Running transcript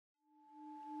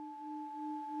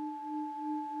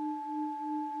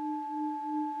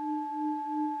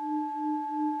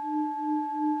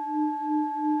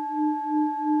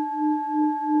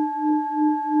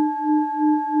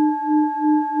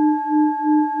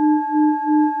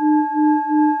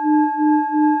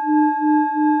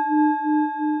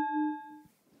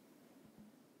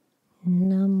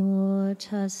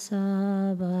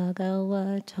tassa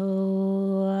bhagavato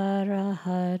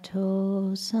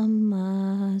arahato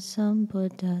samma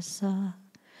sambuddhassa.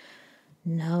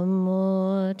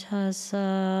 Namo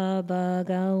tassa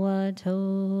bhagavato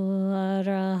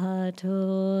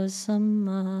arahato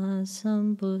samma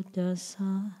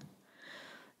sambuddhassa.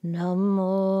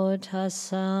 Namo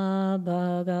tassa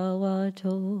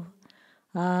bhagavato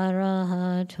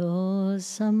arahato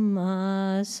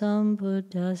samma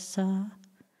sambuddhassa.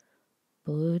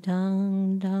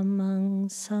 Buddhang dhammang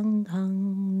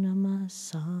sanghang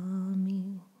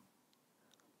namasami.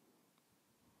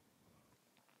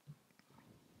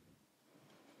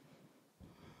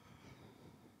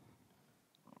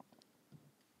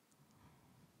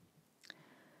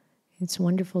 It's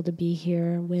wonderful to be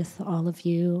here with all of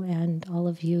you and all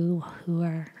of you who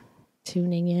are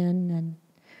tuning in and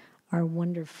our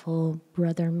wonderful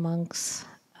brother monks.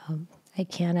 I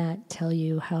cannot tell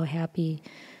you how happy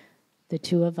the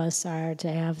two of us are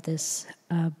to have this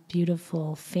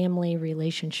beautiful family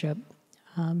relationship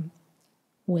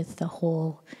with the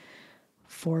whole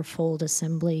fourfold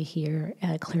assembly here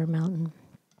at Clear Mountain.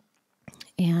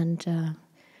 And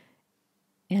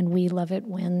we love it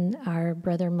when our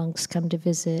brother monks come to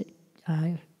visit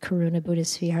Karuna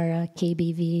Buddhist Vihara,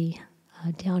 KBV,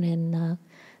 down in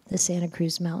the Santa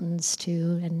Cruz Mountains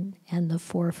too, and the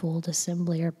fourfold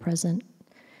assembly are present.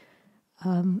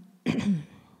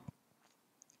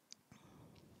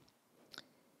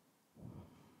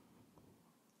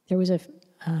 There was a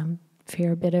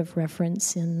fair bit of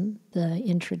reference in the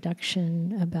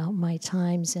introduction about my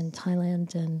times in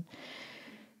Thailand, and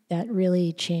that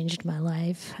really changed my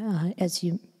life, as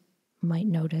you might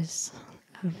notice.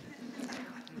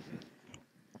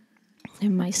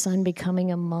 And my son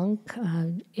becoming a monk,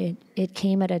 it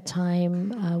came at a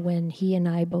time when he and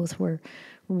I both were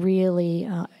really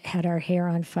had our hair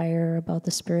on fire about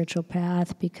the spiritual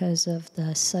path because of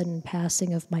the sudden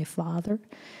passing of my father.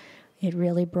 It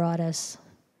really brought us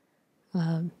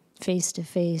face to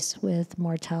face with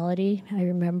mortality. I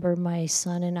remember my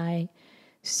son and I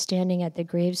standing at the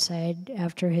graveside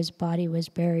after his body was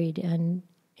buried, and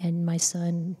my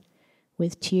son,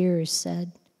 with tears,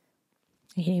 said,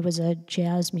 he was a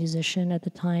jazz musician at the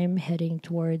time, heading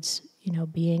towards,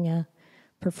 being a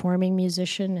performing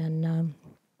musician, and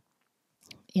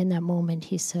in that moment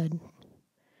he said,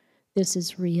 "This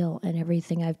is real, and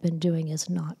everything I've been doing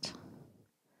is not."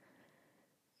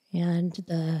 And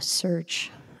the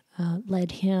search led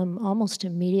him almost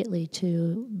immediately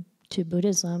to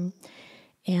Buddhism.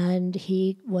 And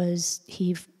he realized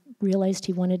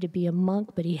he wanted to be a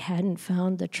monk, but he hadn't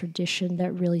found the tradition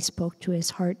that really spoke to his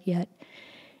heart yet.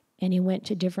 And he went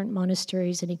to different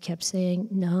monasteries, and he kept saying,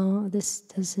 "No, this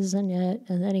isn't it."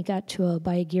 And then he got to a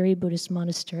Biography Buddhist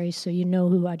monastery, so you know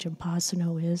who Ajahn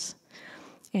Chah is.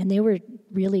 And they were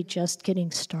really just getting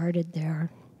started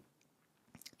there.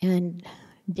 And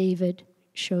David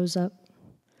shows up.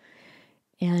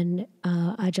 And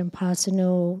Ajahn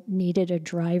Chah needed a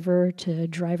driver to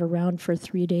drive around for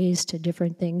 3 days to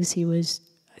different things he was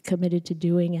committed to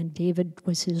doing, and David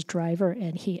was his driver,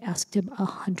 and he asked him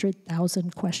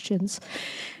 100,000 questions.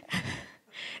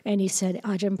 And he said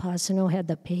Ajahn Chah had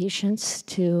the patience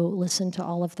to listen to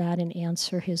all of that and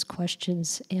answer his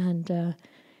questions, and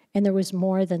there was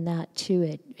more than that to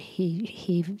it.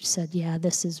 He said, "Yeah,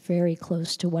 this is very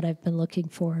close to what I've been looking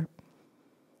for."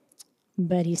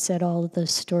 But he said all of the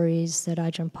stories that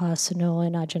Ajahn Chah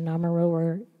and Ajahn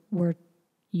Amaro were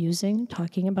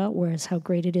talking about, whereas how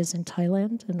great it is in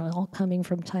Thailand, and all coming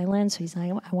from Thailand. So he's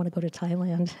like, "I want to go to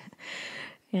Thailand."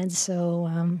 And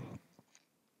so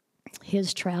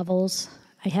his travels,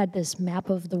 I had this map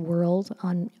of the world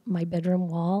on my bedroom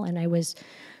wall, and I was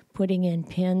putting in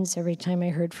pins every time I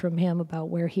heard from him about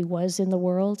where he was in the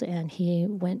world, and he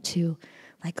went to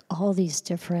all these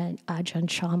different Ajahn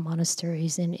Chah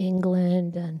monasteries in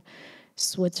England and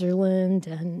Switzerland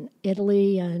and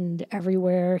Italy and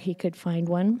everywhere he could find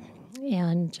one.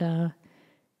 And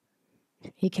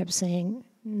he kept saying,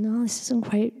 "No, this isn't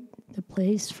quite the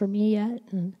place for me yet."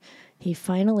 And he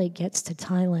finally gets to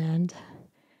Thailand,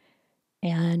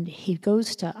 and he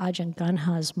goes to Ajahn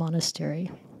Ganha's monastery.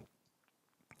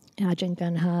 Ajahn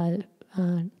Ganha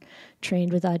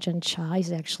trained with Ajahn Chah.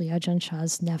 He's actually Ajahn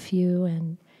Chah's nephew,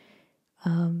 and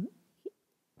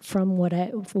from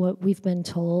what we've been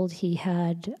told, he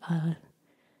had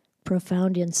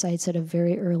profound insights at a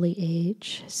very early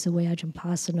age. It's the way Ajahn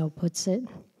Chah puts it.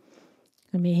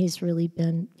 I mean, he's really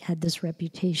had this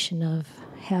reputation of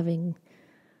having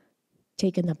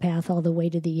taken the path all the way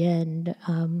to the end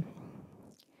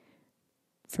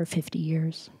for 50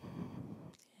 years.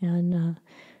 And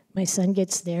my son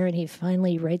gets there, and he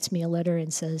finally writes me a letter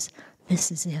and says,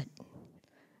 this is it.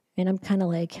 And I'm kind of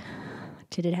like,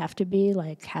 did it have to be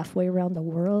like halfway around the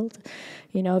world?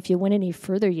 You know, if you went any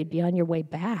further, you'd be on your way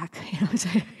back.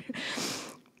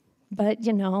 But,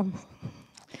 you know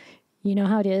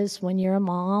how it is when you're a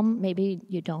mom. Maybe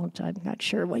you don't. I'm not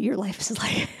sure what your life is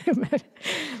like.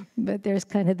 but there's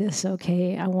kind of this,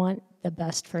 okay, I want the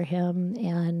best for him.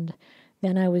 And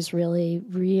then I was really,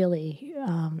 really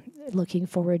looking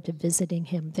forward to visiting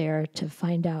him there to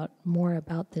find out more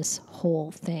about this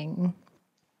whole thing.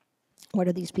 What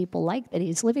are these people like that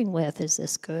he's living with? Is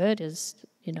this good? Is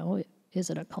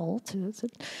it a cult? Is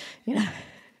it,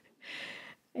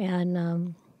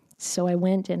 And so I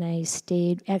went and I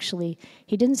stayed. Actually,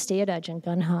 he didn't stay at Ajahn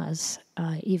Gunha's,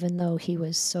 even though he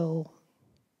was so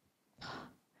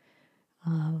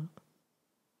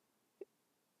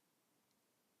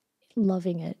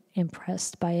loving it,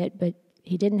 impressed by it. But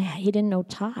he didn't know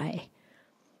Thai.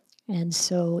 And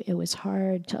so it was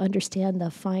hard to understand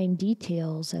the fine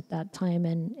details at that time,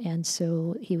 and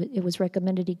so it was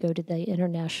recommended he go to the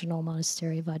International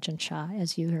Monastery of Ajahn Chah.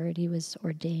 As you heard, he was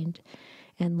ordained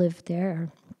and lived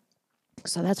there.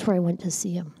 So that's where I went to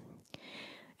see him.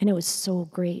 And it was so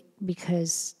great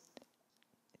because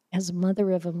as a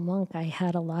mother of a monk, I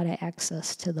had a lot of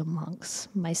access to the monks.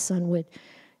 My son would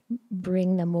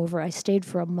bring them over. I stayed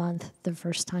for a month the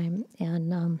first time,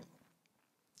 and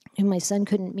my son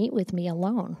couldn't meet with me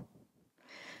alone.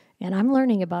 And I'm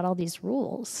learning about all these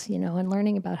rules, and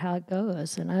learning about how it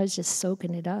goes. And I was just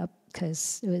soaking it up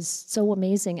because it was so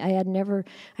amazing. I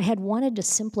had wanted to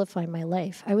simplify my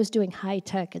life. I was doing high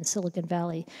tech in Silicon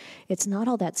Valley. It's not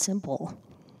all that simple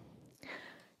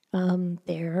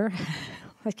there.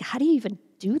 Like, how do you even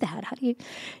do that? How do you,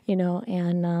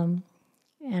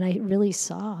 and I really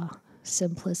saw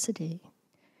simplicity.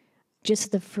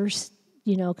 Just the first,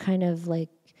 kind of like,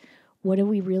 what do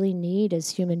we really need as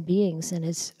human beings? And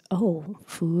it's,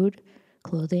 food,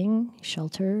 clothing,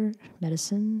 shelter,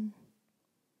 medicine.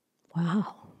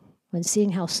 Wow. And seeing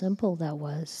how simple that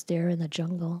was there in the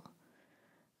jungle.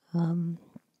 And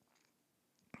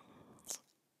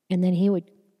then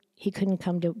he couldn't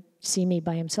come to see me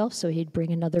by himself, so he'd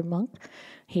bring another monk.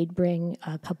 He'd bring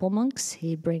a couple monks.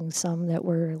 He'd bring some that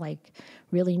were like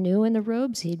really new in the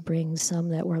robes. He'd bring some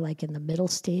that were like in the middle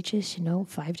stages,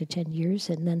 5 to 10 years.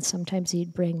 And then sometimes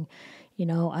he'd bring,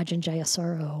 Ajahn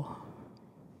Jayasaro,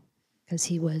 because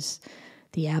he was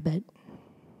the abbot.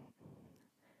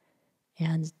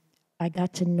 And I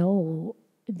got to know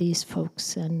these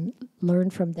folks and learn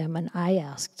from them, and I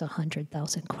asked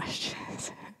 100,000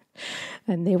 questions.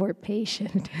 And they were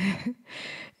patient.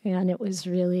 And it was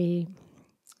really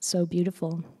so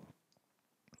beautiful.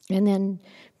 And then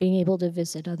being able to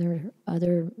visit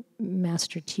other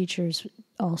master teachers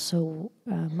also.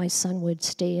 My son would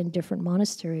stay in different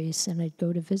monasteries, and I'd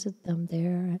go to visit them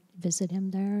there, visit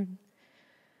him there.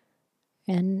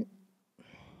 And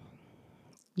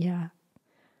yeah,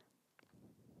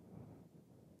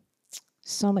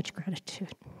 so much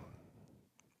gratitude.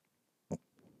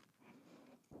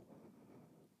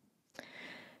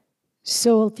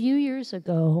 So a few years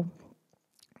ago,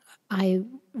 I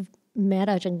met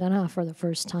Ajahn Gunha for the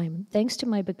first time. Thanks to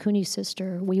my Bhikkhuni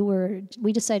sister,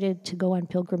 we decided to go on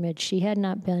pilgrimage. She had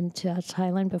not been to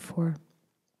Thailand before.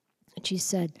 And she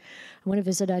said, I want to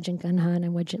visit Ajahn Gunha and I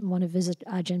want to visit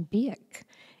Ajahn Biak.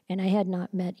 And I had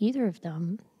not met either of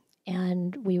them.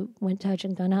 And we went to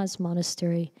Ajahn Gunha's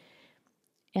monastery.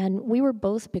 And we were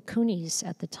both bhikkhunis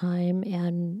at the time,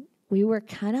 and we were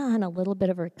kind of on a little bit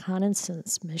of a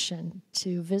reconnaissance mission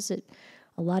to visit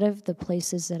a lot of the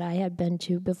places that I had been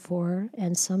to before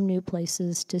and some new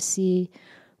places to see,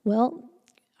 well,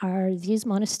 are these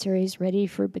monasteries ready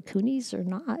for bhikkhunis or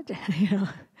not?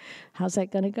 How's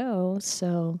that going to go?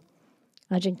 So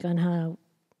Ajahn Gunha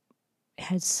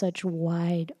had such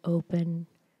wide open,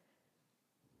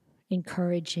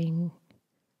 encouraging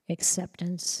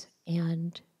acceptance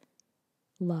and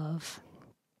love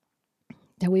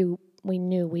that we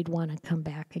knew we'd want to come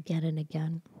back again and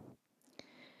again.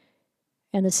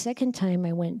 And the second time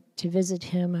I went to visit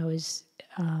him,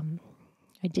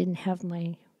 I didn't have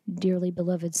my dearly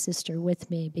beloved sister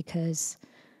with me because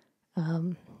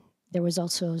there was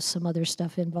also some other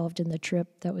stuff involved in the trip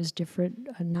that was different,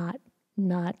 not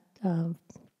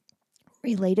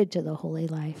related to the holy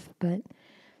life. But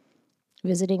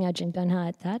visiting Ajahn Gunha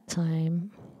at that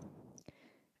time,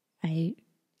 I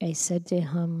said to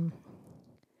him,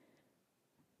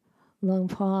 Luang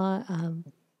Pa,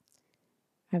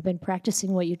 I've been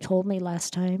practicing what you told me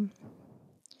last time.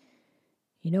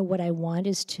 What I want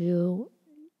is to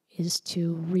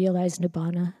realize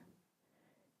Nibbana.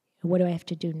 What do I have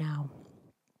to do now?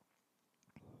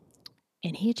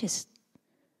 And he just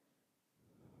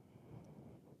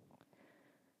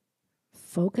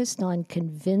focused on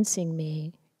convincing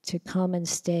me to come and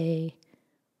stay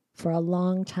for a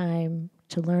long time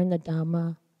to learn the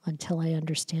Dhamma until I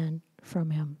understand from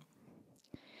him.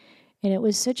 And it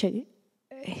was such an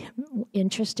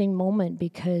interesting moment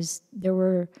because there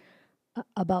were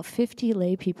about 50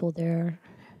 lay people there,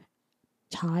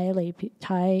 Thai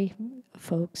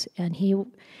folks, and he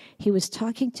was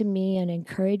talking to me and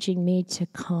encouraging me to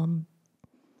come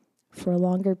for a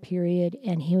longer period,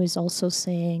 and he was also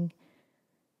saying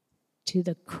to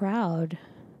the crowd,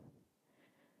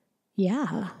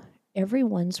 yeah,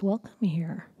 everyone's welcome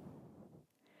here.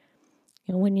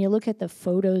 And when you look at the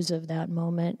photos of that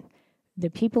moment, the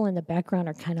people in the background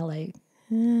are kind of like,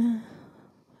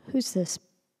 who's this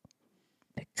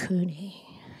Bhikkhuni?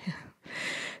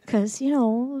 Because,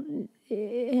 and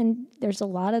there's a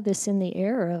lot of this in the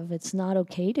air of it's not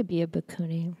okay to be a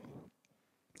Bhikkhuni.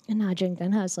 And Ajahn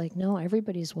Chah is like, no,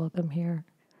 everybody's welcome here.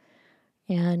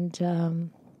 And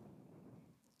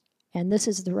this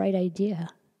is the right idea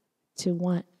to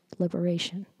want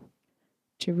liberation,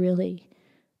 to really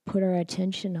put our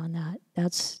attention on that.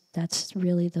 That's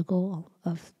really the goal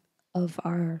of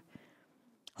our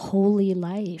holy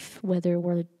life, whether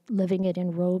we're living it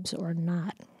in robes or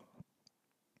not,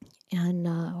 and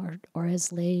or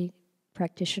as lay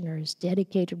practitioners,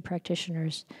 dedicated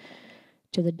practitioners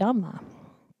to the Dhamma.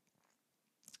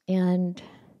 And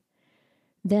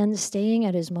then staying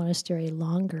at his monastery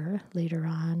longer later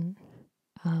on,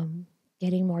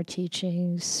 getting more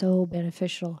teachings, so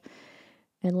beneficial.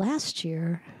 And last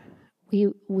year,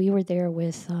 we were there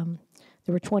with, there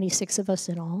were 26 of us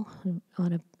in all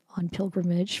on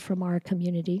pilgrimage from our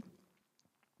community.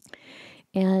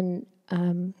 And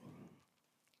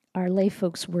our lay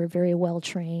folks were very well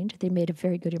trained. They made a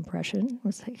very good impression.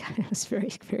 It was very,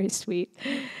 very sweet.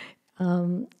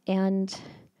 And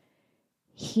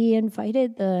he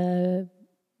invited the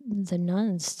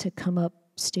nuns to come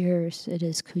upstairs at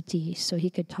his kuti so he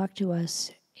could talk to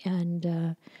us.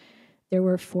 And there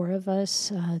were 4 of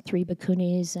us, 3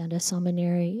 bhikkhunis and a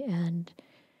seminary. And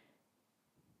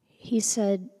he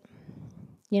said,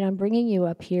 I'm bringing you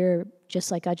up here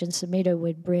just like Ajahn Sumedho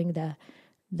would bring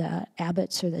the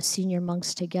abbots or the senior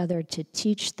monks together to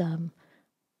teach them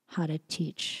how to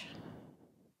teach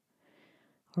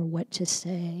or what to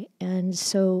say. And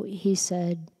so he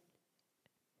said,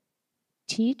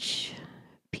 teach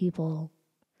people,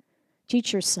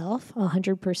 teach yourself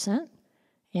 100%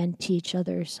 and teach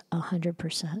others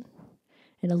 100%.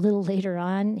 And a little later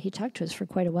on, he talked to us for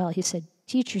quite a while. He said,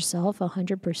 teach yourself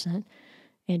 100%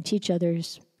 and teach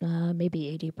others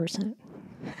maybe 80%.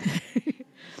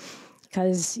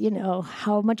 Because,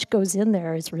 how much goes in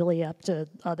there is really up to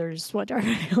others,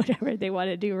 whatever they want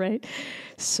to do, right?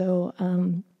 So,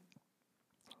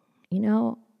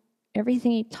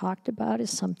 everything he talked about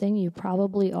is something you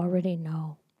probably already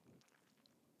know.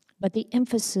 But the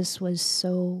emphasis was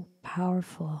so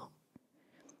powerful.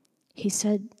 He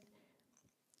said,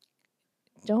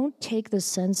 don't take the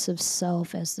sense of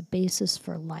self as the basis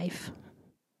for life.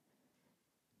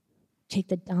 Take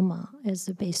the Dhamma as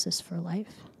the basis for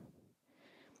life.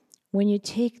 When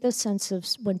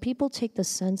people take the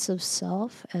sense of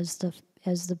self as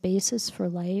the basis for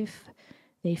life,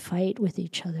 they fight with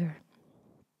each other.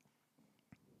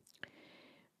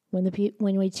 When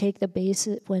we take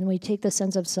the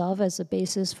sense of self as the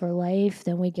basis for life,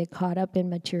 then we get caught up in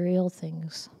material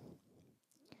things.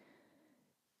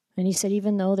 And he said,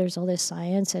 even though there's all this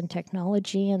science and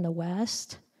technology in the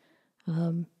West,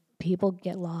 people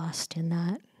get lost in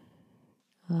that.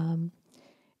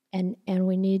 And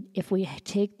we need, if we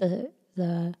take the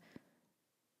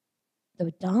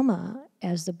Dhamma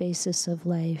as the basis of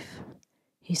life,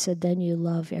 he said, then you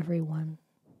love everyone.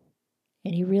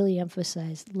 And he really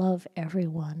emphasized, love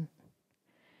everyone.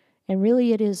 And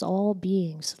really it is all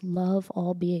beings, love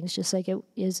all beings, just like it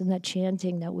is in that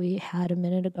chanting that we had a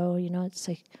minute ago, it's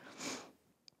like,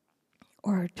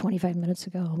 or 25 minutes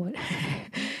ago,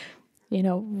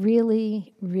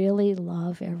 really, really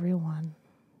love everyone.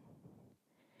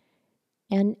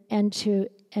 And to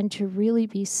really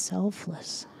be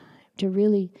selfless, to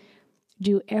really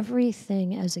do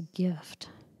everything as a gift.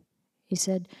 He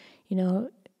said,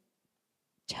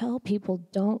 tell people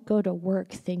don't go to work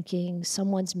thinking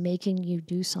someone's making you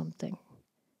do something.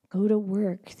 Go to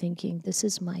work thinking, this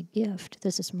is my gift.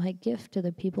 This is my gift to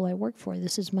the people I work for.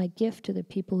 This is my gift to the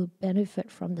people who benefit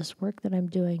from this work that I'm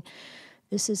doing.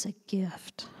 This is a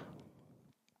gift.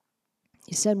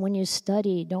 He said, when you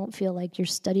study, don't feel like you're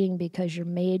studying because you're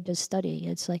made to study.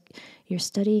 It's like you're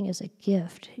studying as a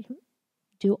gift.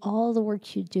 Do all the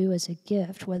work you do as a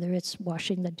gift, whether it's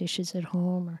washing the dishes at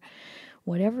home or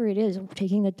whatever it is,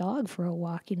 taking the dog for a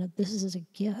walk, this is a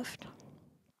gift.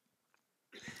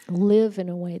 live in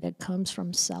a way that comes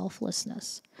from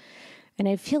selflessness. And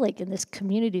I feel like in this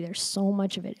community, there's so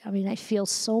much of it. I mean, I feel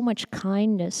so much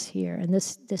kindness here, and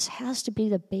this has to be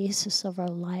the basis of our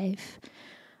life,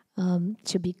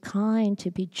 to be kind, to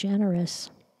be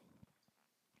generous,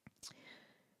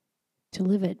 to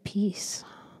live at peace.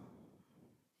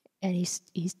 And he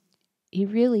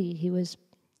was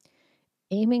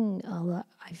aiming a lot.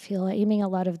 I feel aiming a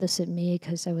lot of this at me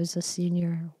because I was a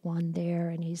senior one there,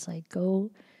 and he's like, go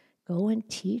and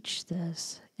teach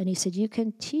this. And he said, you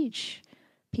can teach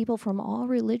people from all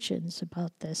religions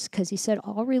about this, because he said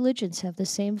all religions have the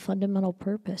same fundamental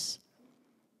purpose.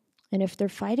 And if they're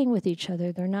fighting with each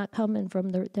other, they're not coming from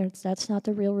that's not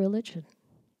the real religion.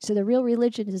 So the real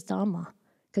religion is Dhamma,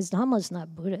 because Dhamma is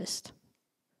not Buddhist.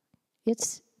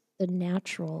 It's the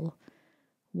natural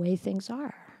way things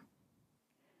are.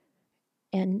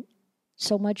 And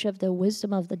so much of the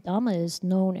wisdom of the Dhamma is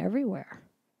known everywhere.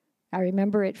 I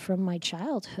remember it from my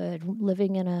childhood,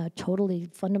 living in a totally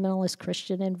fundamentalist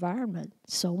Christian environment.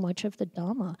 So much of the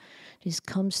Dhamma just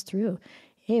comes through.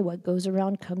 Hey, what goes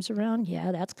around comes around.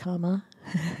 Yeah, that's karma.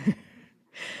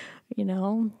 You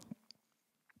know,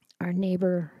 our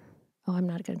neighbor, oh, I'm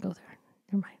not going to go there.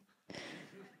 Never mind.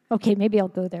 Okay, maybe I'll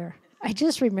go there. I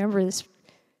just remember this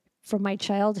from my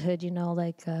childhood, you know,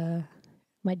 like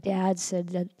my dad said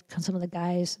that some of the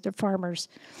guys, they're farmers,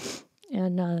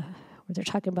 and they're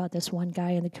talking about this one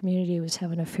guy in the community who was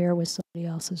having an affair with somebody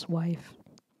else's wife.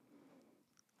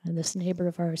 And this neighbor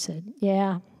of ours said,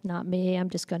 yeah, not me. I'm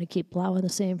just going to keep plowing the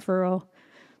same furrow.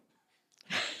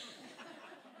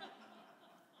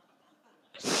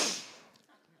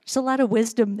 There's a lot of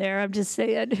wisdom there, I'm just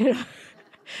saying.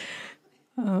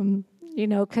 You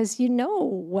know, because you know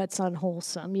what's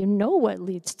unwholesome. You know what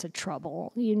leads to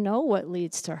trouble. You know what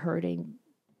leads to hurting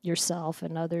yourself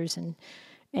and others.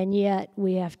 And yet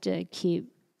we have to keep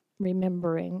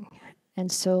remembering. And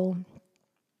so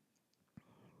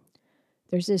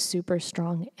there's this super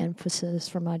strong emphasis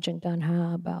from Ajahn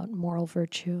Chah about moral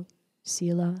virtue,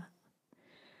 sīla.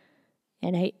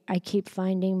 And I keep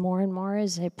finding more and more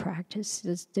as I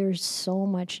practice, there's so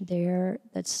much there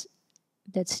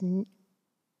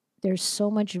there's so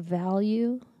much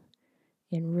value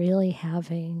in really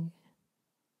having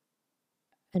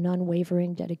an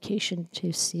unwavering dedication to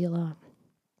sīla.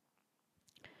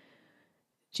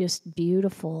 Just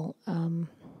beautiful,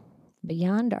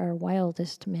 beyond our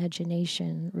wildest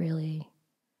imagination, really.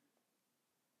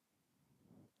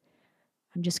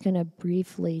 I'm just going to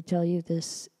briefly tell you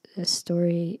this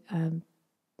story,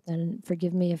 and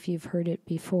forgive me if you've heard it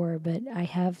before, but I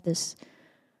have this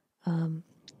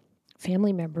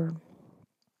family member.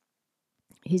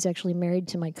 He's actually married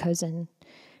to my cousin,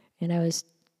 and I was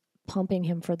pumping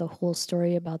him for the whole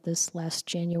story about this last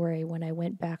January when I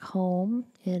went back home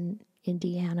in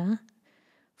Indiana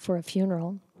for a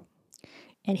funeral.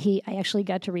 And I actually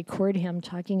got to record him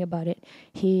talking about it.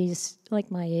 He's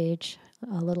like my age,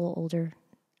 a little older,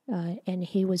 and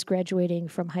he was graduating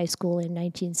from high school in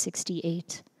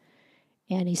 1968.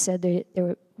 And he said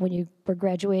that when you were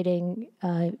graduating,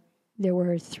 there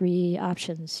were three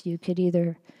options. You could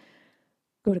either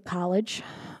go to college,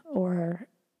 or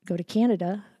go to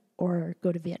Canada, or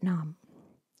go to Vietnam.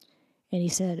 And he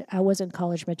said, I wasn't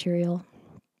college material.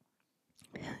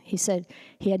 He said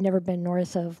he had never been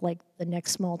north of like the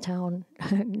next small town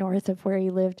north of where he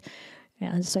lived,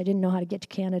 and so I didn't know how to get to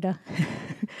Canada.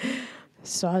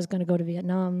 So I was going to go to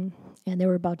Vietnam, and they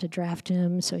were about to draft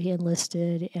him, so he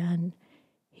enlisted, and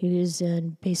he was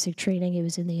in basic training. He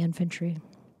was in the infantry.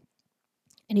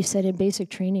 And he said in basic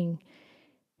training,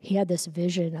 he had this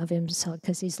vision of himself,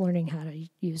 because he's learning how to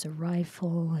use a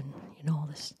rifle and, you know, all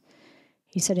this.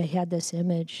 He said he had this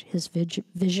image, his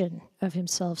vision of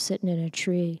himself sitting in a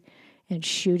tree and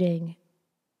shooting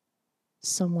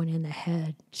someone in the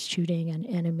head, shooting an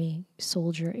enemy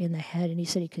soldier in the head. And he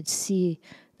said he could see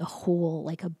the hole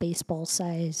like a baseball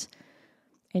size.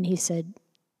 And he said,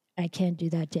 I can't do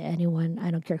that to anyone.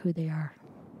 I don't care who they are.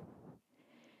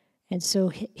 And so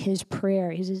his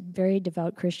prayer, he's a very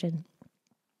devout Christian,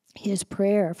 his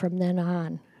prayer from then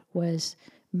on was,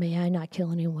 may I not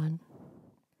kill anyone.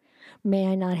 May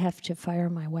I not have to fire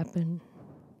my weapon.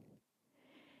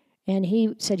 And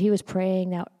he said he was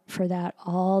praying for that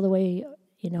all the way,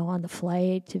 you know, on the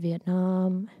flight to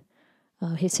Vietnam.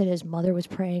 He said his mother was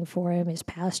praying for him, his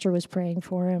pastor was praying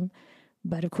for him,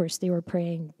 but of course they were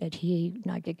praying that he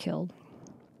not get killed.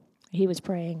 He was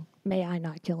praying, may I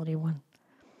not kill anyone.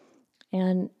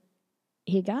 And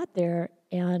he got there,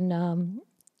 and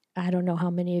I don't know how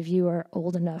many of you are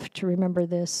old enough to remember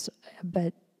this,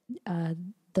 but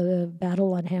the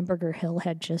battle on Hamburger Hill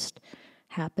had just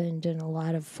happened and a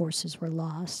lot of forces were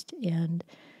lost. And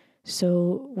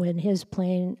so when his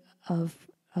plane of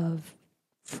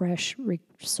fresh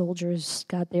soldiers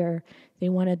got there, they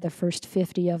wanted the first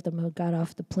 50 of them who got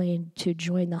off the plane to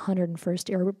join the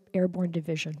 101st Airborne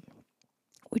Division,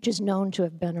 which is known to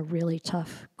have been a really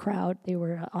tough crowd. They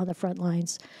were on the front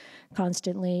lines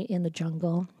constantly in the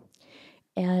jungle.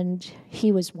 And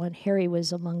Harry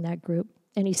was among that group.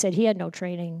 And he said he had no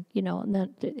training, and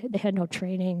that they had no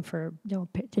training for,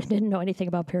 didn't know anything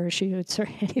about parachutes or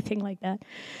anything like that.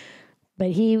 But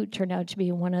he turned out to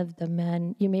be one of the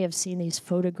men. You may have seen these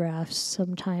photographs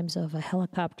sometimes of a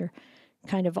helicopter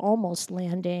kind of almost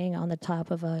landing on the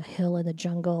top of a hill in the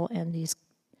jungle and these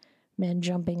men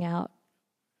jumping out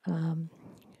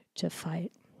to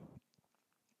fight.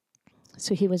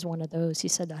 So he was one of those. He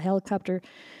said the helicopter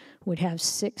would have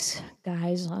 6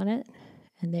 guys on it,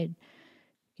 and they'd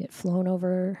get flown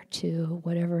over to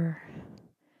whatever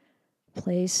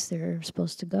place they're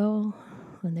supposed to go,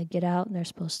 and they get out and they're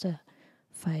supposed to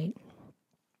fight.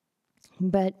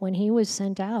 But when he was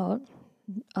sent out,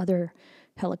 other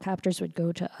helicopters would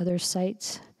go to other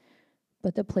sites,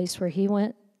 but the place where he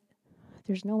went,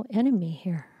 there's no enemy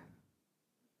here.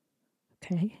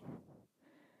 Okay?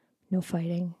 No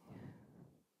fighting.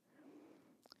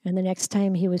 And the next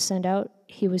time he was sent out,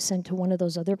 he was sent to one of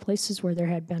those other places where there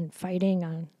had been fighting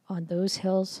on those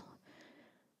hills.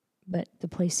 But the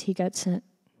place he got sent,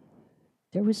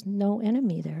 there was no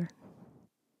enemy there.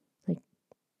 Like,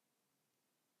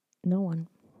 no one.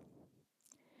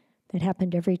 That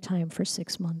happened every time for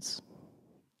 6 months.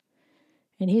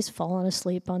 And he's fallen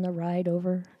asleep on the ride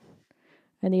over.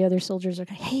 And the other soldiers are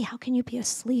like, hey, how can you be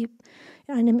asleep?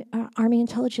 And Army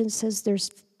intelligence says there's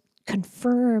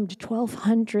confirmed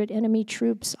 1,200 enemy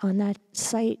troops on that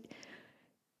site.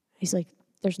 He's like,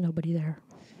 there's nobody there.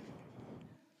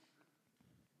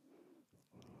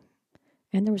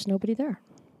 And there was nobody there.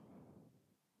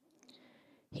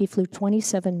 He flew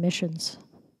 27 missions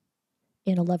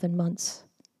in 11 months.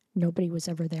 Nobody was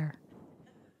ever there.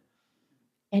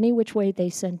 Any which way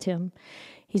they sent him.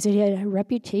 He said he had a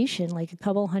reputation, like a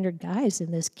couple hundred guys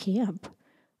in this camp.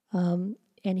 And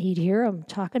he'd hear them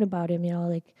talking about him,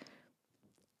 like,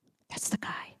 that's the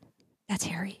guy. That's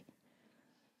Harry.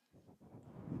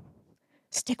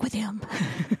 Stick with him.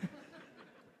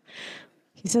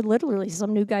 He said literally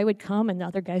some new guy would come and the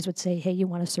other guys would say, hey, you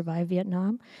want to survive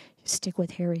Vietnam? Stick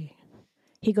with Harry.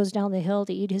 He goes down the hill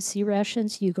to eat his sea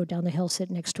rations. You go down the hill,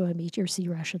 sit next to him, eat your sea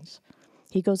rations.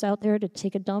 He goes out there to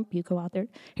take a dump. You go out there.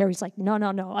 Harry's like, no,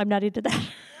 I'm not into that.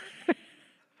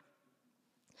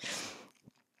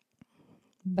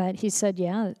 But he said,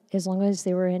 yeah, as long as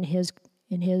they were in his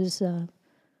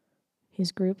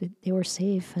group, they were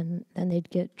safe, and then they'd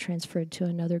get transferred to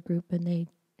another group and they'd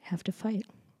have to fight.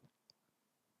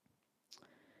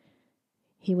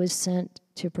 He was sent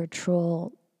to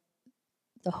patrol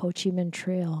the Ho Chi Minh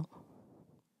Trail,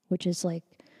 which is like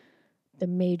the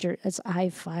major, it's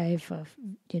I-5 of,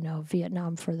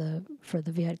 Vietnam for the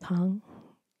Viet Cong,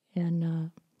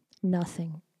 and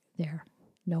nothing there,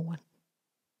 no one.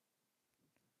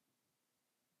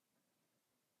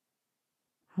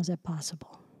 How's that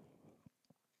possible?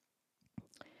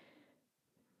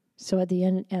 So at the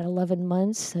end, at 11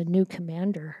 months, a new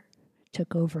commander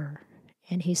took over,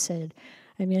 and he said,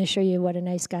 I'm going to show you what a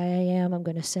nice guy I am. I'm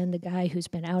going to send the guy who's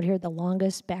been out here the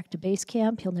longest back to base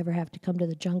camp. He'll never have to come to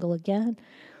the jungle again. And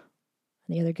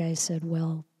the other guy said,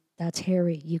 well, that's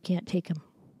Harry. You can't take him.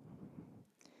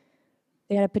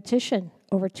 They had a petition.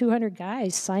 Over 200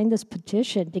 guys signed this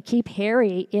petition to keep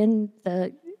Harry in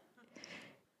the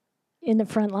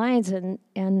front lines, and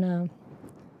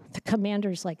the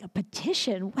commander's like, a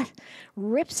petition? What?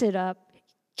 Rips it up.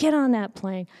 Get on that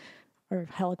plane. Or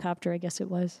helicopter, I guess it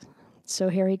was. So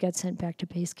Harry got sent back to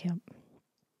base camp.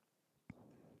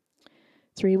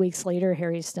 3 weeks later,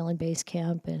 Harry's still in base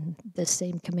camp, and this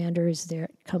same commander is there,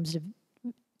 comes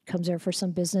there for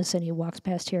some business, and he walks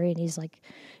past Harry, and he's like,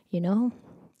 I'm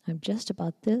just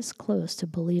about this close to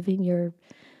believing your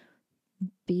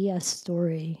BS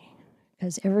story,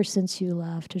 because ever since you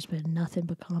left, there's been nothing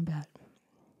but combat.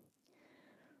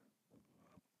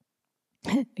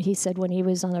 He said when he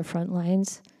was on the front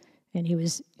lines, and he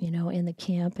was, in the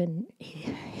camp, and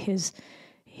his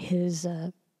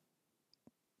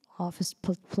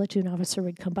platoon officer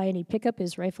would come by, and he'd pick up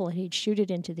his rifle, and he'd shoot it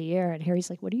into the air. And Harry's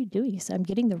like, what are you doing? He said, I'm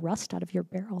getting the rust out of your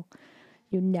barrel.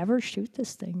 You never shoot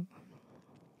this thing.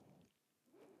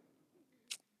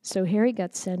 So Harry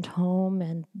got sent home,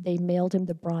 and they mailed him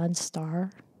the Bronze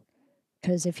Star,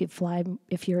 because if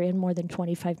you're in more than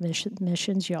 25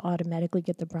 missions, you automatically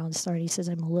get the Bronze Star. And he says,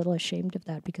 I'm a little ashamed of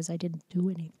that because I didn't do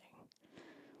anything.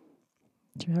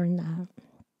 Turn that.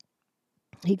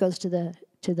 He goes to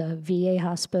the VA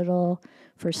hospital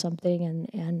for something,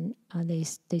 and they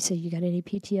say, "You got any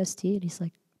PTSD?" And he's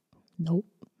like, "Nope."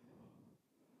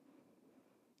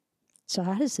 So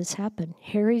how does this happen?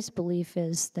 Harry's belief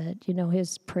is that, you know,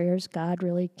 his prayers, God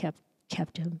really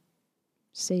kept him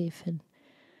safe. And,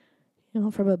 you know,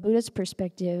 from a Buddhist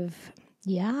perspective,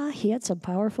 yeah, he had some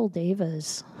powerful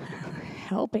devas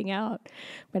helping out.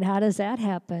 But how does that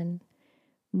happen?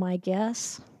 My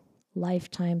guess,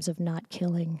 lifetimes of not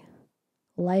killing,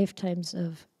 lifetimes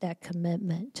of that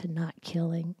commitment to not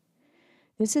killing.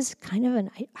 This is kind of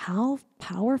how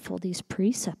powerful these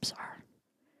precepts are.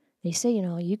 They say, you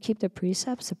know, you keep the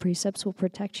precepts will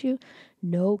protect you.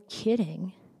 No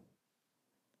kidding.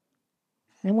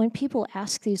 And when people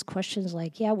ask these questions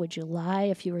like, yeah, would you lie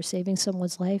if you were saving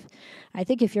someone's life? I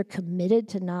think if you're committed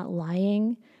to not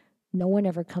lying, no one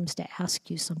ever comes to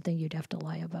ask you something you'd have to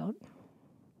lie about.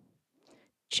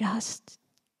 Just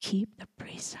keep the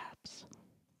precepts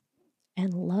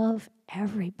and love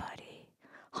everybody,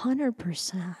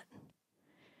 100%.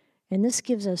 And this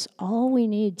gives us all we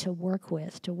need to work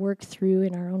with, to work through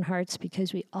in our own hearts,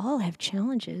 because we all have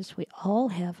challenges. We all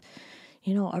have,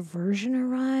 you know, aversion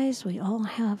arise. We all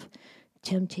have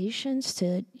temptations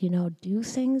to, you know, do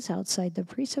things outside the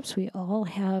precepts. We all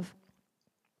have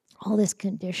all this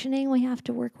conditioning we have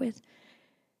to work with.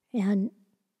 And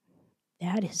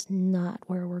that is not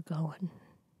where we're going.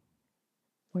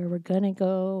 Where we're going to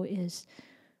go is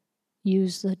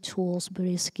use the tools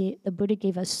the Buddha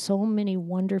gave us so many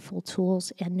wonderful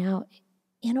tools, and now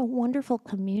in a wonderful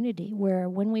community where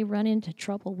when we run into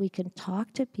trouble, we can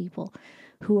talk to people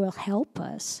who will help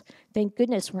us. Thank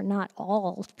goodness we're not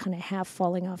all kind of half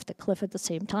falling off the cliff at the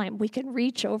same time. We can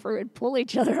reach over and pull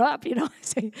each other up, you know.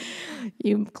 Say,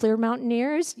 you clear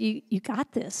mountaineers, you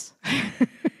got this.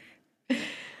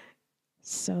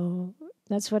 So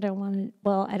that's what I wanted.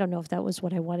 Well, I don't know if that was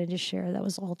what I wanted to share. That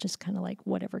was all just kind of like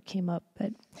whatever came up.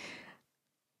 But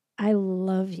I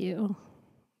love you,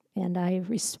 and I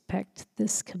respect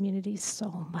this community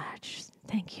so much.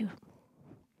 Thank you.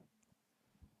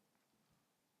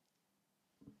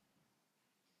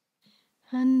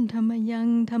 Han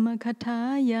Dhammayang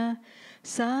Dhammakataya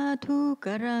Sadhu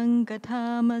Karang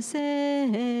Kathamase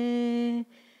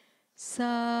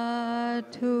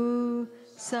Sadhu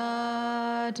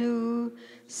Sadhu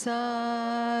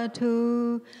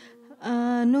Sadhu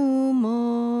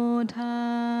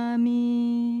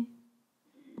Anumodhami.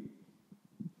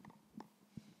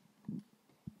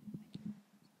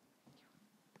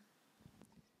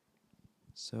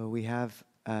 So we have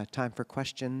time for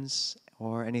questions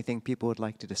or anything people would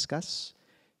like to discuss.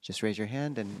 Just raise your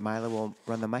hand and Mila will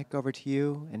run the mic over to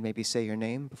you and maybe say your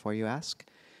name before you ask.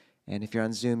 And if you're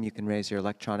on Zoom, you can raise your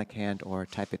electronic hand or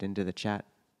type it into the chat.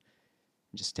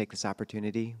 Just take this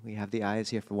opportunity. We have the eyes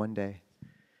here for one day.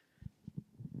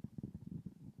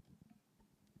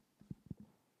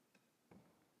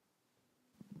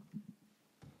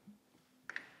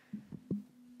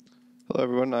 Hello,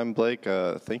 everyone. I'm Blake.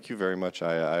 Thank you very much.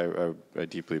 I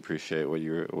deeply appreciate what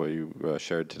you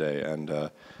shared today, and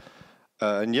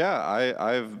yeah,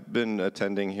 I've been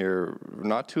attending here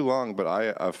not too long, but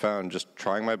I've found just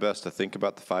trying my best to think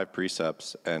about the 5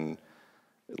 precepts and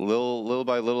little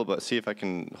by little, but see if I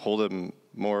can hold them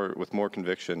with more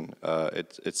conviction.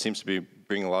 It seems to be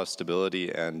bringing a lot of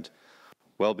stability and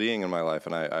well-being in my life,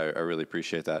 and I really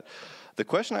appreciate that. The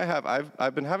question I have,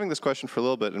 I've been having this question for a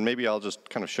little bit, and maybe I'll just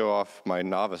kind of show off my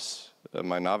naivety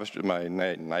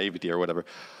or whatever.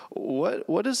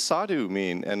 What does sadhu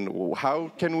mean, and how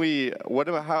can we? What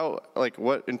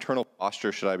internal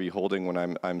posture should I be holding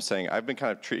when I'm saying? I've been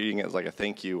kind of treating it as like a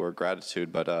thank you or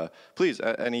gratitude, but please,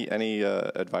 any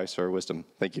advice or wisdom?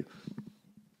 Thank you.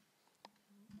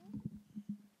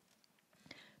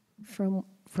 From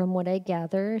what I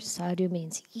gather, sadhu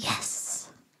means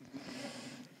yes.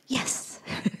 Yes.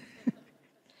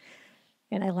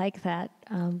 And I like that.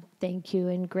 Thank you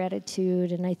and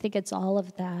gratitude. And I think it's all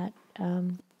of that.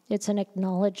 It's an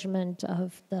acknowledgement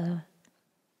of the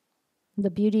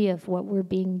beauty of what we're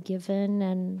being given,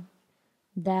 and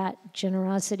that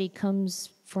generosity comes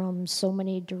from so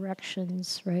many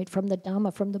directions, right? From the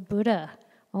Dhamma, from the Buddha.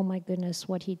 Oh my goodness,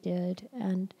 what he did.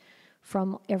 And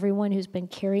from everyone who's been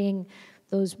carrying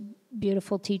those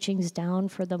beautiful teachings down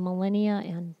for the millennia,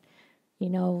 and, you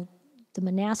know, the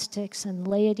monastics and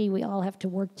laity, we all have to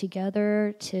work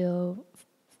together to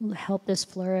help this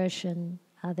flourish, and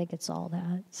I think it's all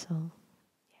that. So,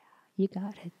 yeah, you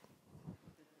got it.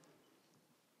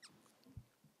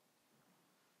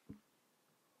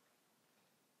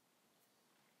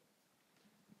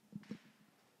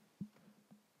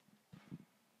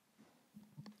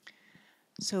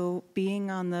 So being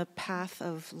on the path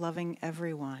of loving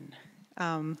everyone.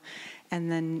 And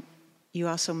then you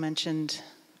also mentioned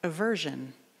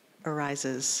aversion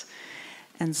arises.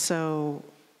 And so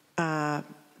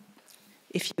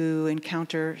if you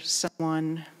encounter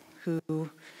someone whose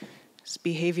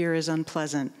behavior is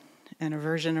unpleasant and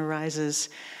aversion arises,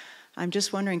 I'm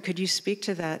just wondering, could you speak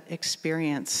to that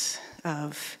experience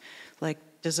of, like,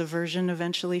 does aversion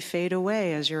eventually fade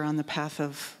away as you're on the path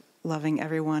of loving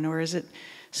everyone, or is it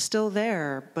still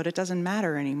there, but it doesn't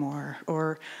matter anymore?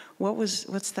 Or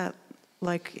what's that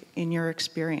like in your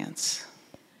experience?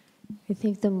 I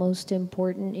think the most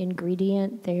important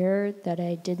ingredient there that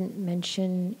I didn't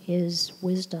mention is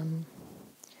wisdom.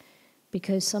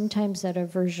 Because sometimes that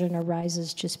aversion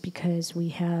arises just because we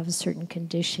have certain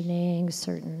conditioning,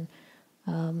 certain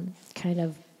kind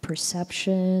of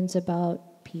perceptions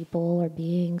about people or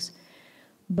beings.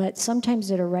 But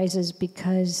sometimes it arises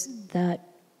because that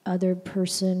other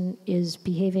person is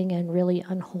behaving in really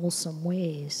unwholesome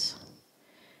ways.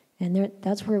 And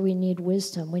that's where we need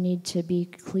wisdom. We need to be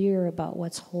clear about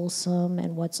what's wholesome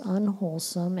and what's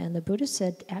unwholesome. And the Buddha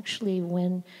said, actually,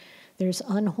 when there's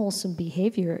unwholesome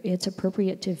behavior, it's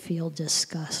appropriate to feel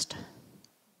disgust.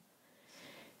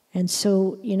 And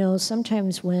so,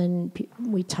 sometimes when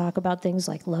we talk about things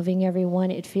like loving everyone,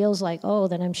 it feels like, oh,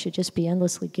 then I should just be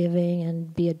endlessly giving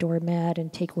and be a doormat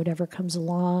and take whatever comes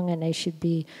along, and I should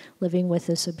be living with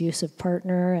this abusive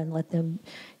partner and let them,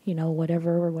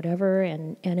 whatever.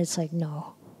 And it's like,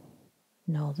 no,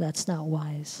 that's not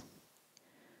wise.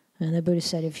 And the Buddha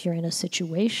said, if you're in a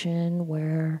situation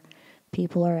where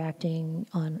people are acting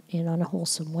in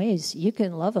unwholesome ways, you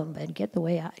can love them, but get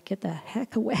the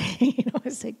heck away.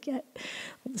 It's like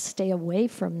stay away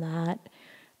from that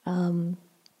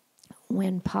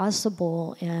when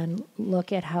possible, and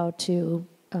look at how to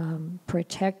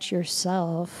protect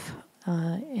yourself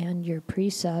and your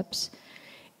precepts.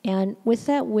 And with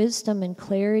that wisdom and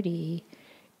clarity,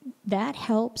 that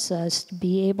helps us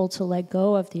be able to let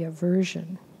go of the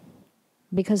aversion,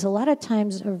 because a lot of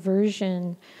times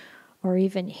aversion or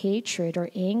even hatred or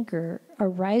anger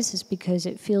arises because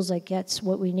it feels like that's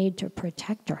what we need to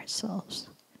protect ourselves.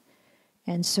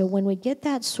 And so when we get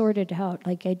that sorted out,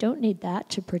 like, I don't need that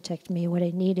to protect me, what I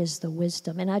need is the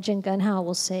wisdom. And Ajahn Chah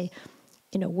will say,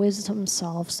 wisdom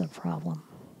solves the problem.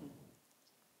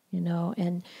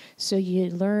 And so you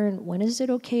learn, when is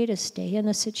it okay to stay in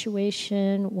a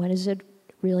situation? When is it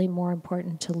really more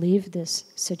important to leave this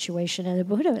situation? And the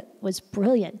Buddha was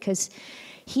brilliant, because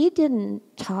he didn't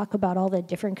talk about all the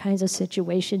different kinds of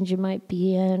situations you might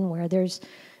be in where there's,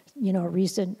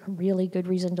 a really good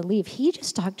reason to leave. He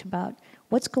just talked about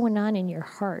what's going on in your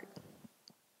heart.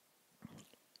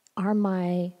 Are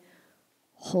my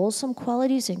wholesome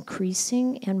qualities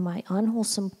increasing and my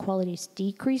unwholesome qualities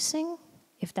decreasing?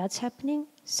 If that's happening,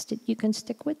 you can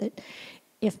stick with it.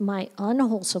 If my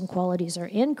unwholesome qualities are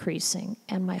increasing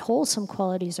and my wholesome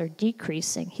qualities are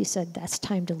decreasing, he said, that's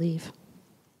time to leave.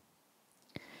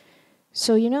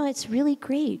 So, it's really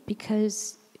great,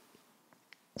 because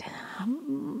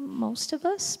most of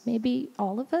us, maybe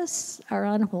all of us, are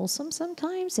unwholesome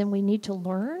sometimes, and we need to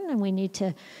learn, and we need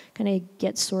to kind of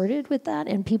get sorted with that,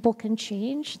 and people can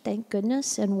change, thank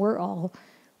goodness, and we're all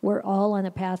on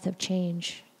a path of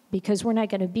change, because we're not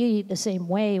going to be the same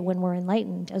way when we're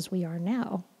enlightened as we are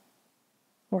now.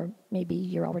 Or maybe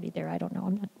you're already there, I don't know,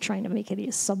 I'm not trying to make any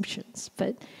assumptions,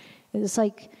 but it's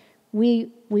like,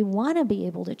 we want to be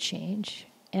able to change.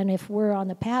 And if we're on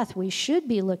the path, we should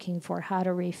be looking for how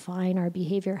to refine our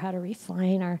behavior, how to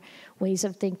refine our ways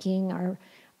of thinking,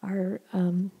 our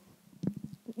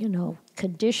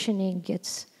conditioning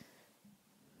gets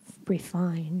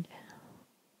refined.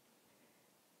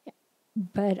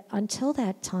 But until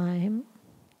that time,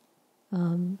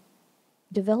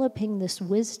 developing this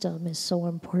wisdom is so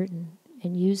important,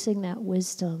 and using that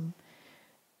wisdom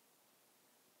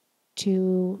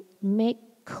to make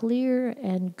clear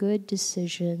and good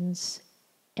decisions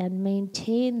and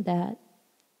maintain that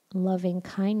loving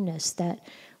kindness. That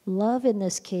love in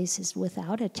this case is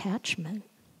without attachment.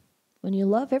 When you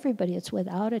love everybody, it's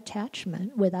without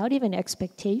attachment, without even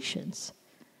expectations.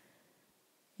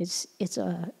 It's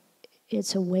a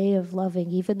way of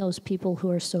loving even those people who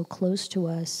are so close to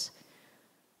us,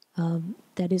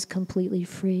 that is completely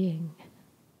freeing.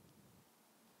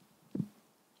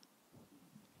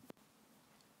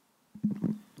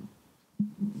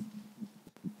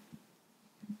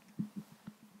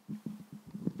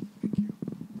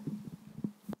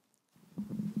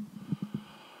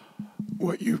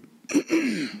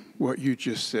 What you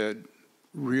just said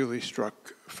really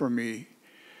struck for me.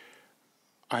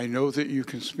 I know that you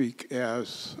can speak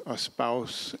as a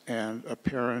spouse and a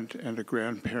parent and a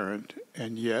grandparent,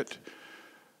 and yet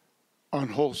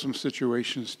unwholesome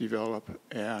situations develop,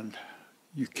 and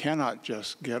you cannot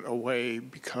just get away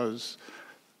because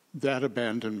that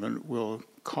abandonment will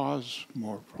cause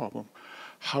more problem.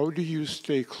 How do you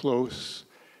stay close,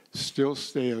 still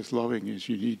stay as loving as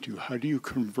you need to? How do you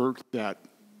convert that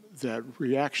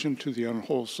reaction to the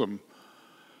unwholesome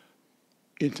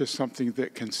into something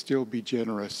that can still be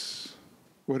generous?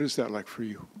 What is that like for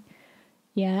you?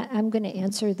 Yeah, I'm going to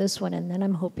answer this one, and then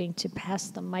I'm hoping to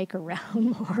pass the mic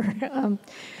around more,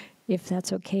 if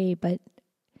that's okay. But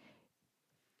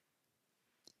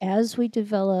as we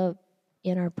develop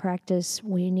in our practice,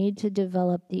 we need to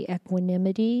develop the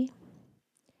equanimity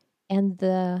and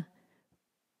the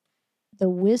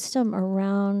wisdom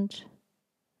around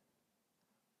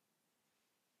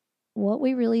what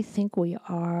we really think we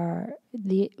are,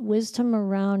 the wisdom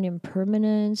around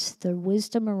impermanence, the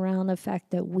wisdom around the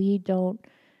fact that we don't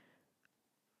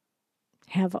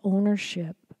have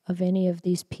ownership of any of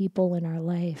these people in our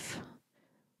life.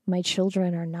 My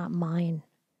children are not mine.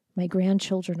 My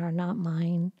grandchildren are not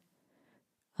mine.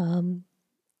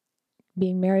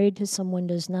 Being married to someone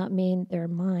does not mean they're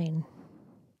mine.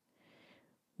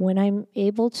 When I'm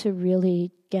able to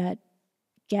really get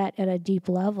at a deep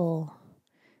level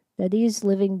that these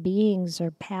living beings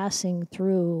are passing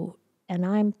through, and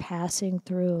I'm passing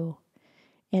through,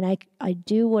 and I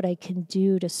do what I can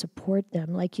do to support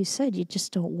them. Like you said, you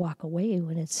just don't walk away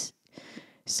when it's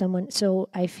someone. So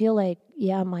I feel like,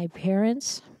 yeah, my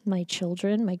parents, my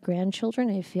children, my grandchildren,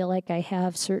 I feel like I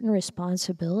have certain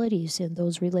responsibilities in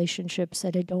those relationships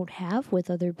that I don't have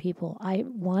with other people. I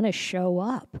want to show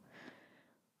up.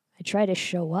 I try to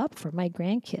show up for my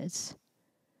grandkids.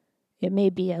 It may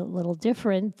be a little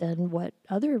different than what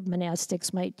other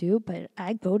monastics might do, but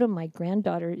I go to my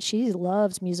granddaughter. She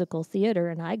loves musical theater,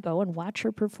 and I go and watch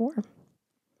her perform.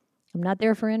 I'm not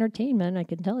there for entertainment, I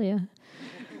can tell you.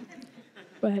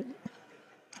 But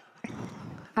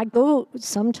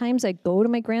sometimes I go to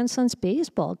my grandson's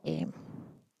baseball game.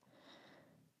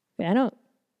 I don't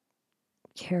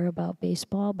care about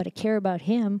baseball, but I care about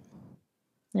him.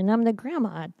 And I'm the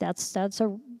grandma. That's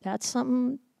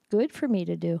something good for me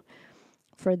to do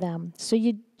for them. So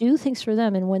you do things for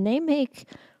them, and when they make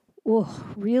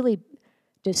really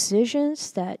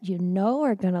decisions that you know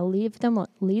are going to lead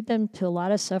them to a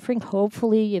lot of suffering,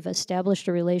 hopefully you've established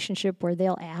a relationship where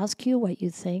they'll ask you what you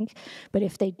think. But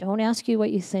if they don't ask you what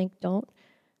you think,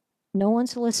 no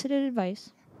unsolicited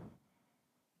advice.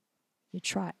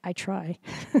 I try.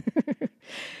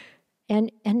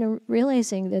 And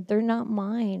realizing that they're not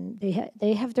mine.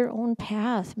 They have their own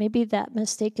path. Maybe that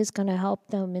mistake is going to help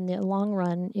them in the long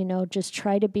run. Just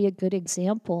try to be a good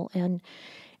example and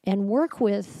work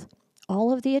with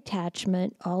all of the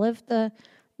attachment, all of the,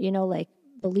 like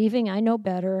believing I know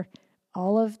better,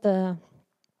 all of the,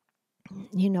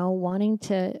 wanting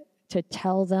to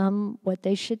tell them what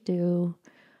they should do.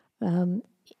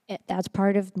 That's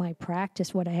part of my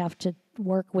practice, what I have to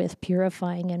work with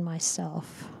purifying in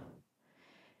myself.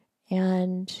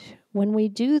 And when we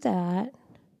do that,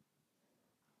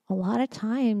 a lot of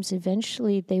times,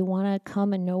 eventually, they want to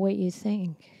come and know what you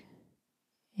think.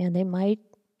 And they might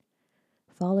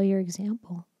follow your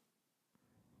example.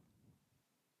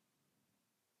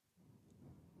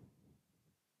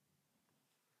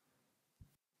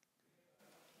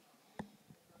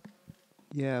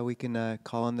 Yeah, we can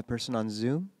call on the person on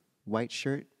Zoom. White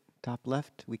shirt, top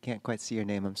left. We can't quite see your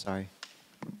name, I'm sorry.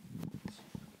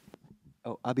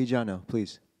 Oh, Abhijano,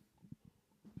 please.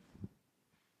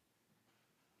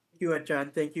 Thank you,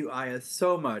 Ajahn. Thank you, Ayya,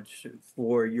 so much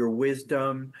for your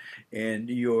wisdom and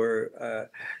your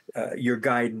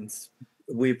guidance.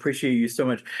 We appreciate you so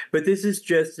much. But this is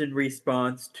just in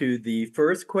response to the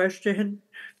first question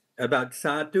about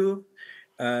sadhu.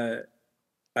 I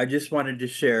just wanted to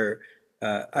share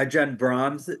Ajahn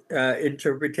Brahm's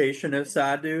interpretation of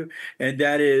sadhu, and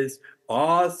that is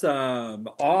awesome,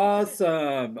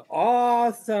 awesome,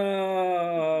 awesome.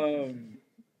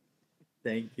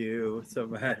 Thank you so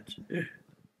much.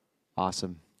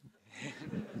 Awesome.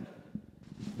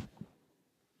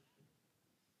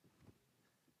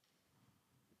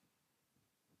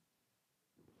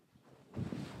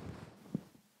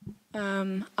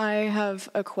 I have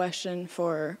a question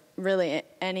for really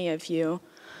any of you.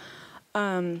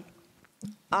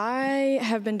 I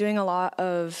have been doing a lot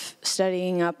of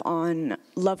studying up on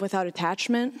love without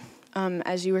attachment,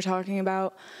 as you were talking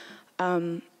about.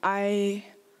 I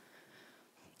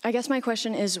guess my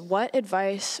question is, what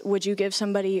advice would you give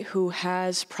somebody who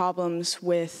has problems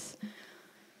with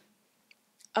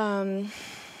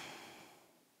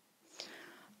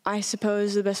I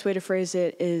suppose the best way to phrase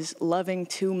it is loving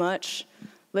too much,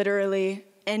 literally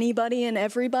anybody and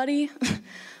everybody.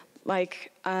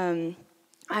 Like, I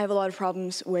have a lot of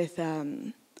problems with,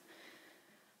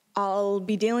 I'll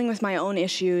be dealing with my own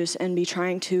issues and be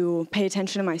trying to pay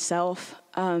attention to myself,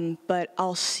 but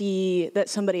I'll see that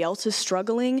somebody else is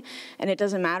struggling, and it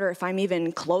doesn't matter if I'm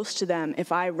even close to them.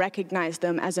 If I recognize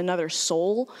them as another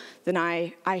soul, then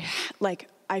I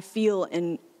feel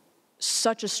in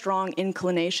such a strong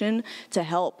inclination to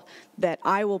help that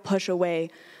I will push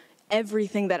away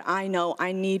everything that I know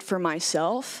I need for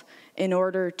myself in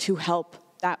order to help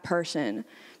that person,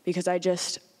 because I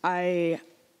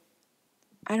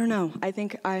don't know. I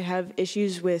think I have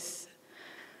issues with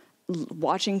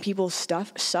watching people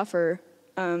suffer,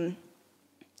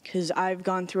 because I've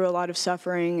gone through a lot of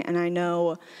suffering, and I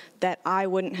know that I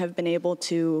wouldn't have been able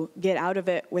to get out of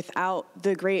it without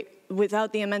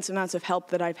the immense amounts of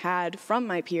help that I've had from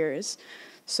my peers.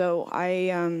 So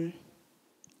how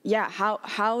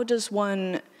does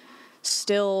one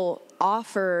still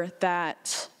offer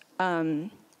that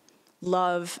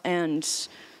love and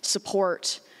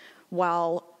support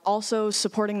while also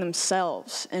supporting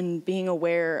themselves and being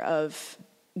aware of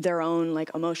their own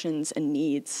like emotions and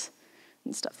needs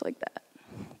and stuff like that?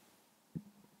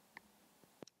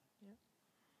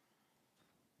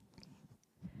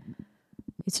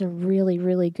 It's a really,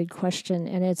 really good question,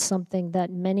 and it's something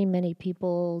that many, many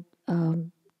people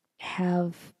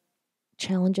have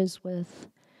challenges with.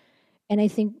 And I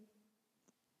think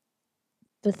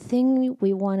the thing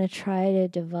we want to try to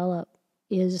develop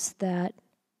is that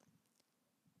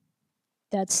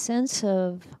sense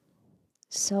of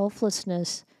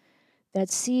selflessness that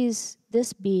sees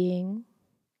this being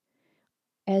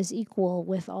as equal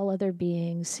with all other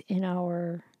beings in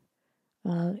our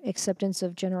acceptance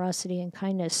of generosity and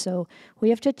kindness. So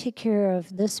we have to take care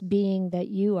of this being that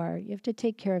you are. You have to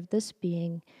take care of this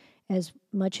being as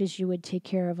much as you would take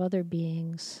care of other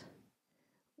beings,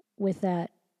 with that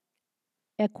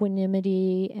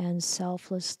equanimity and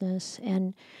selflessness.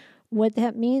 And what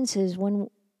that means is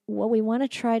what we want to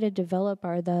try to develop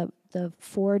are the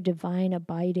 4 divine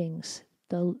abidings,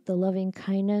 the loving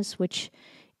kindness, which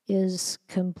is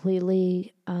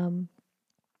completely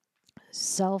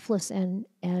selfless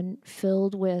and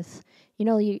filled with,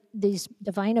 these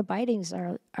divine abidings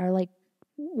are like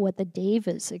what the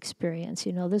devas experience.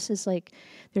 This is like,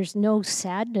 there's no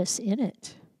sadness in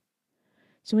it.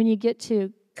 So when you get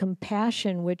to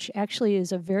compassion, which actually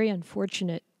is a very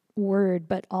unfortunate word,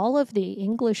 but all of the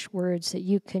English words that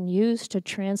you can use to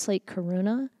translate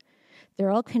karuna,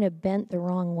 they're all kind of bent the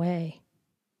wrong way.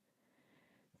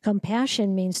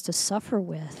 Compassion means to suffer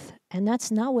with, and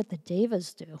that's not what the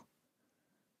devas do.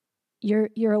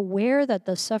 You're aware that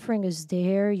the suffering is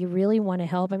there. You really want to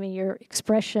help. I mean, your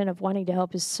expression of wanting to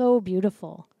help is so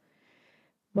beautiful.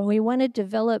 But we want to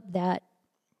develop that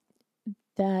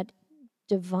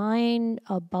divine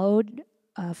abode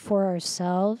for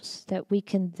ourselves that we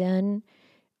can then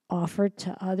offer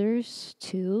to others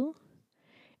too.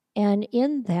 And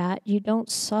in that, you don't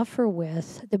suffer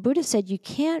with. The Buddha said you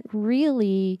can't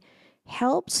really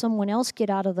help someone else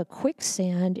get out of the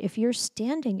quicksand if you're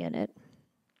standing in it.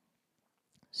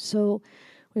 So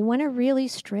we want to really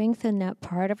strengthen that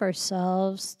part of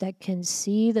ourselves that can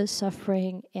see the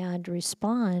suffering and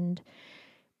respond,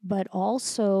 but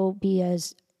also be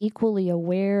as equally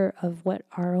aware of what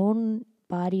our own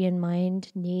body and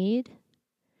mind need,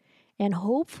 and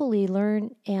hopefully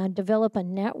learn and develop a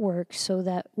network so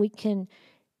that we can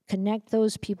connect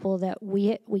those people that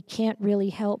we can't really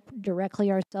help directly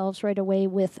ourselves right away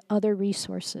with other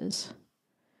resources,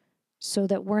 so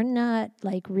that we're not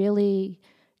like really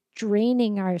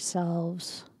draining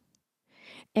ourselves.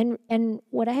 And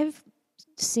what I've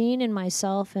seen in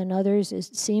myself and others,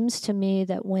 it seems to me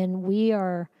that when we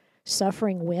are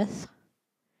suffering with,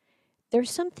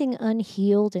 there's something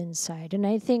unhealed inside. And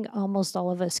I think almost all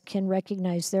of us can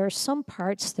recognize there are some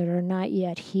parts that are not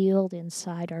yet healed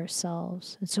inside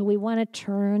ourselves. And so we want to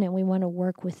turn and we want to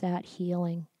work with that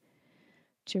healing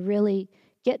to really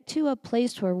get to a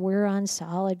place where we're on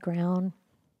solid ground.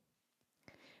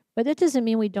 But that doesn't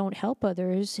mean we don't help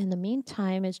others in the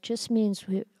meantime. It just means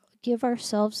we give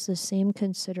ourselves the same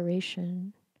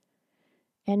consideration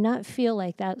and not feel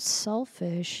like that's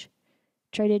selfish.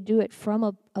 Try to do it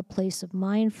from a place of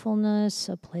mindfulness,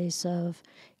 a place of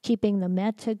keeping the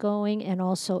metta going, and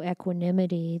also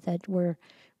equanimity, that we're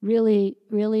really,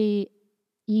 really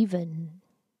even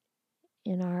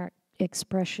in our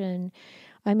expression.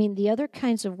 I mean, the other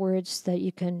kinds of words that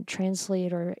you can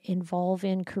translate or involve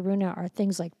in karuna are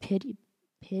things like pity,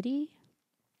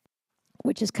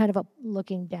 which is kind of a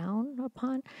looking down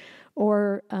upon,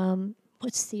 or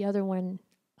what's the other one?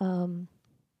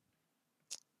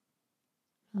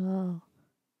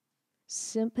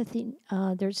 Sympathy.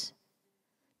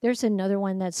 There's another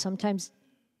one that sometimes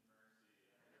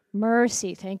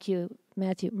mercy. Thank you,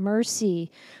 Matthew.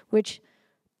 Mercy, which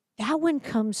that one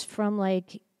comes from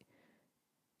like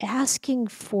asking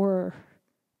for,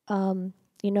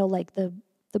 like the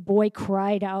boy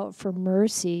cried out for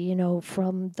mercy,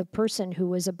 from the person who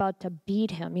was about to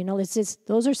beat him. It's just,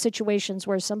 those are situations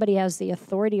where somebody has the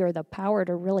authority or the power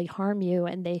to really harm you,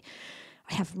 and they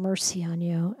have mercy on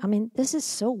you. I mean, this is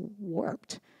so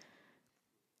warped.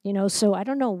 So I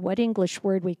don't know what English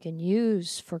word we can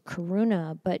use for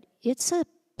karuna, but it's a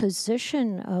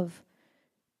position of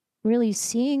really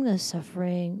seeing the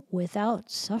suffering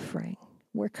without suffering.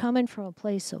 We're coming from a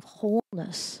place of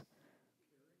wholeness.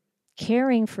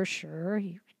 Caring for sure,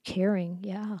 caring,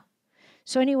 yeah.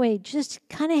 So anyway, just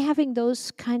kind of having those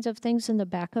kinds of things in the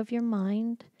back of your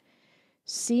mind,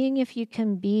 seeing if you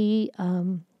can be,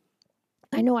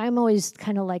 I know I'm always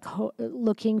kind of like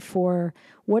looking for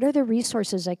what are the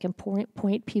resources I can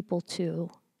point people to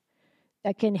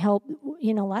that can help.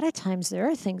 A lot of times there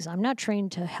are things I'm not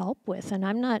trained to help with, and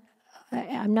I'm not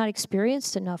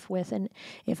experienced enough with, and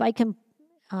if I can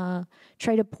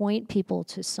try to point people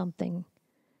to something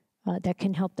that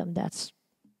can help them, that's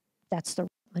the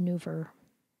maneuver.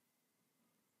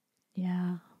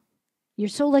 Yeah. You're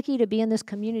so lucky to be in this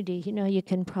community. You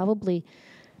can probably,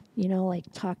 like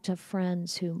talk to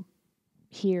friends who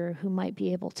might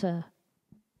be able to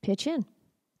pitch in.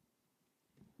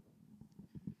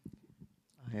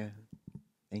 Yeah.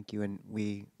 Thank you. And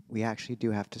we actually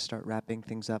do have to start wrapping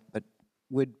things up, but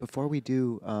before we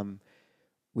do,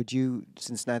 would you,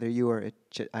 since neither you or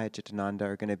Ayya Chitananda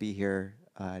are going to be here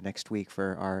next week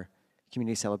for our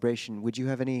community celebration, would you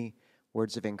have any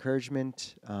words of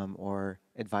encouragement or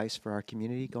advice for our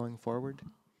community going forward?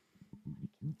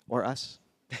 Or us?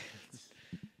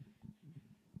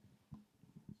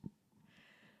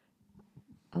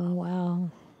 Oh,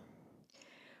 wow.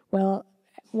 Well,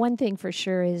 one thing for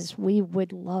sure is we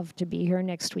would love to be here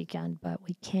next weekend, but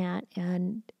we can't,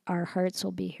 and our hearts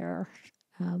will be here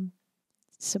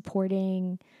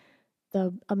supporting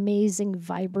the amazing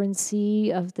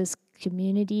vibrancy of this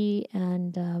community,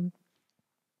 and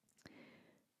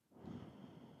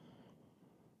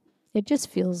it just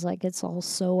feels like it's all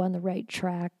so on the right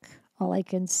track. All I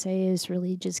can say is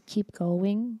really just keep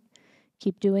going,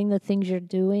 keep doing the things you're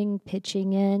doing,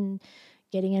 pitching in,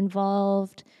 getting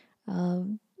involved,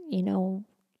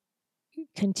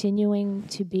 continuing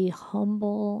to be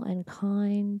humble and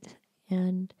kind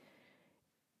and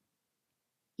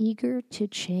eager to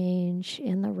change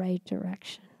in the right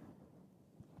direction.